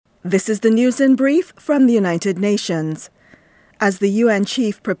This is the news in brief from the United Nations. As the UN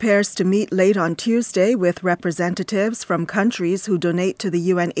chief prepares to meet late on Tuesday with representatives from countries who donate to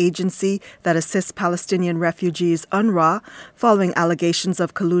the UN agency that assists Palestinian refugees, UNRWA, following allegations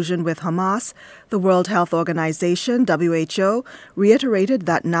of collusion with Hamas, the World Health Organization, WHO, reiterated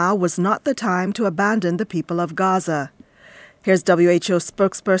that now was not the time to abandon the people of Gaza. Here's WHO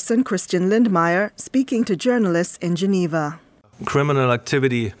spokesperson Christian Lindmeier speaking to journalists in Geneva. Criminal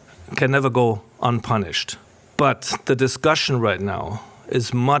activity can never go unpunished. But the discussion right now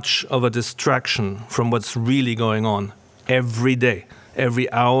is much of a distraction from what's really going on every day, every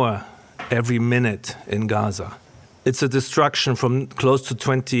hour, every minute in Gaza. It's a distraction from close to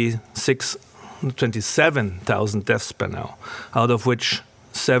 27,000 deaths by now, out of which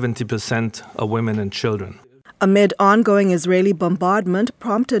 70% are women and children. Amid ongoing Israeli bombardment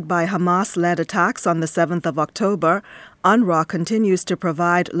prompted by Hamas-led attacks on the 7th of October, UNRWA continues to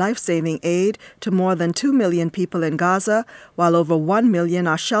provide life-saving aid to more than 2 million people in Gaza, while over 1 million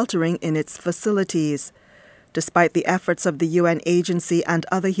are sheltering in its facilities. Despite the efforts of the UN agency and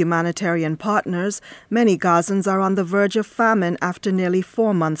other humanitarian partners, many Gazans are on the verge of famine after nearly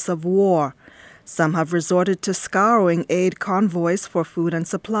 4 months of war. Some have resorted to scouring aid convoys for food and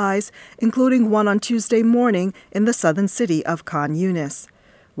supplies, including one on Tuesday morning in the southern city of Khan Yunis.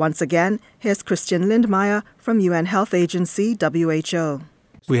 Once again, here's Christian Lindmeier from UN Health Agency, WHO.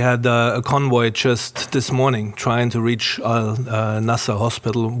 We had a convoy just this morning trying to reach Al-Nasser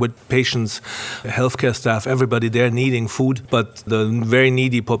Hospital with patients, healthcare staff, everybody there needing food, but the very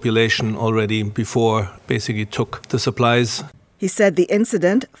needy population already before basically took the supplies. He said the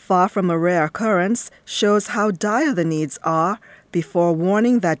incident, far from a rare occurrence, shows how dire the needs are, before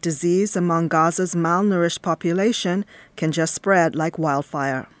warning that disease among Gaza's malnourished population can just spread like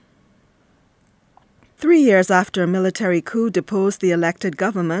wildfire. 3 years after a military coup deposed the elected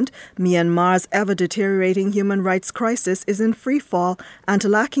government, Myanmar's ever-deteriorating human rights crisis is in freefall and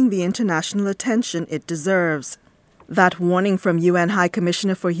lacking the international attention it deserves. That warning from UN High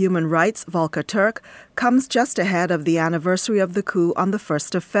Commissioner for Human Rights, Volker Turk, comes just ahead of the anniversary of the coup on the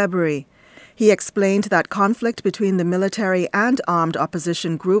 1st of February. He explained that conflict between the military and armed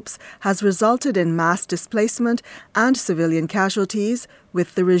opposition groups has resulted in mass displacement and civilian casualties,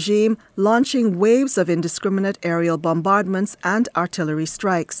 with the regime launching waves of indiscriminate aerial bombardments and artillery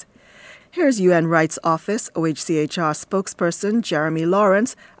strikes. Here's UN Rights Office OHCHR spokesperson Jeremy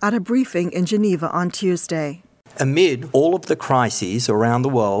Lawrence at a briefing in Geneva on Tuesday. Amid all of the crises around the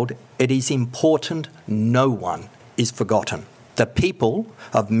world, it is important no one is forgotten. The people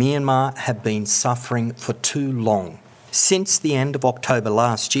of Myanmar have been suffering for too long. Since the end of October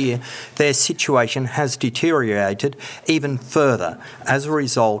last year, their situation has deteriorated even further as a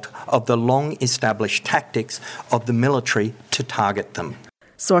result of the long-established tactics of the military to target them.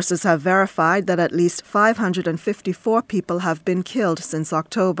 Sources have verified that at least 554 people have been killed since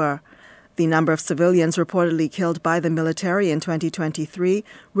October. The number of civilians reportedly killed by the military in 2023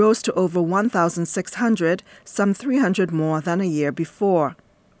 rose to over 1,600, some 300 more than a year before.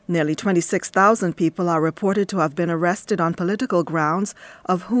 Nearly 26,000 people are reported to have been arrested on political grounds,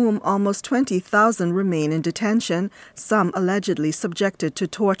 of whom almost 20,000 remain in detention, some allegedly subjected to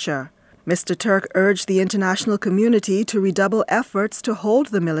torture. Mr. Turk urged the international community to redouble efforts to hold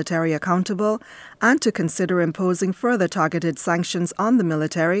the military accountable and to consider imposing further targeted sanctions on the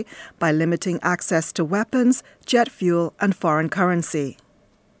military by limiting access to weapons, jet fuel, and foreign currency.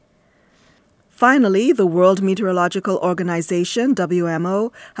 Finally, the World Meteorological Organization,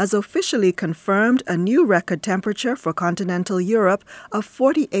 WMO, has officially confirmed a new record temperature for continental Europe of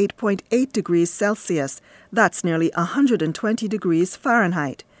 48.8 degrees Celsius. That's nearly 120 degrees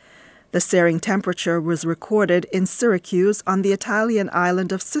Fahrenheit. The searing temperature was recorded in Syracuse on the Italian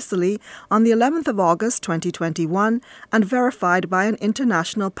island of Sicily on the 11th of August 2021 and verified by an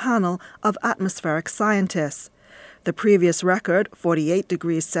international panel of atmospheric scientists. The previous record, 48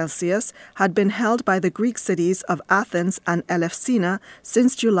 degrees Celsius, had been held by the Greek cities of Athens and Elefsina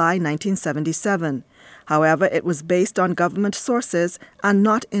since July 1977. However, it was based on government sources and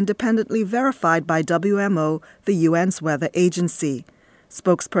not independently verified by WMO, the UN's weather agency.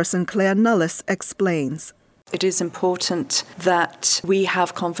 Spokesperson Claire Nullis explains. It is important that we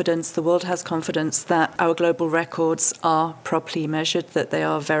have confidence, the world has confidence, that our global records are properly measured, that they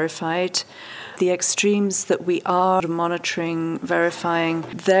are verified. The extremes that we are monitoring, verifying,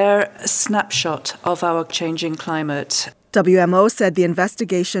 they're a snapshot of our changing climate. WMO said the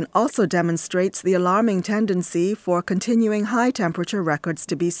investigation also demonstrates the alarming tendency for continuing high-temperature records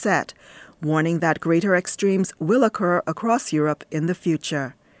to be set, warning that greater extremes will occur across Europe in the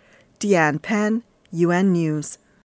future. Deanne Penn, UN News.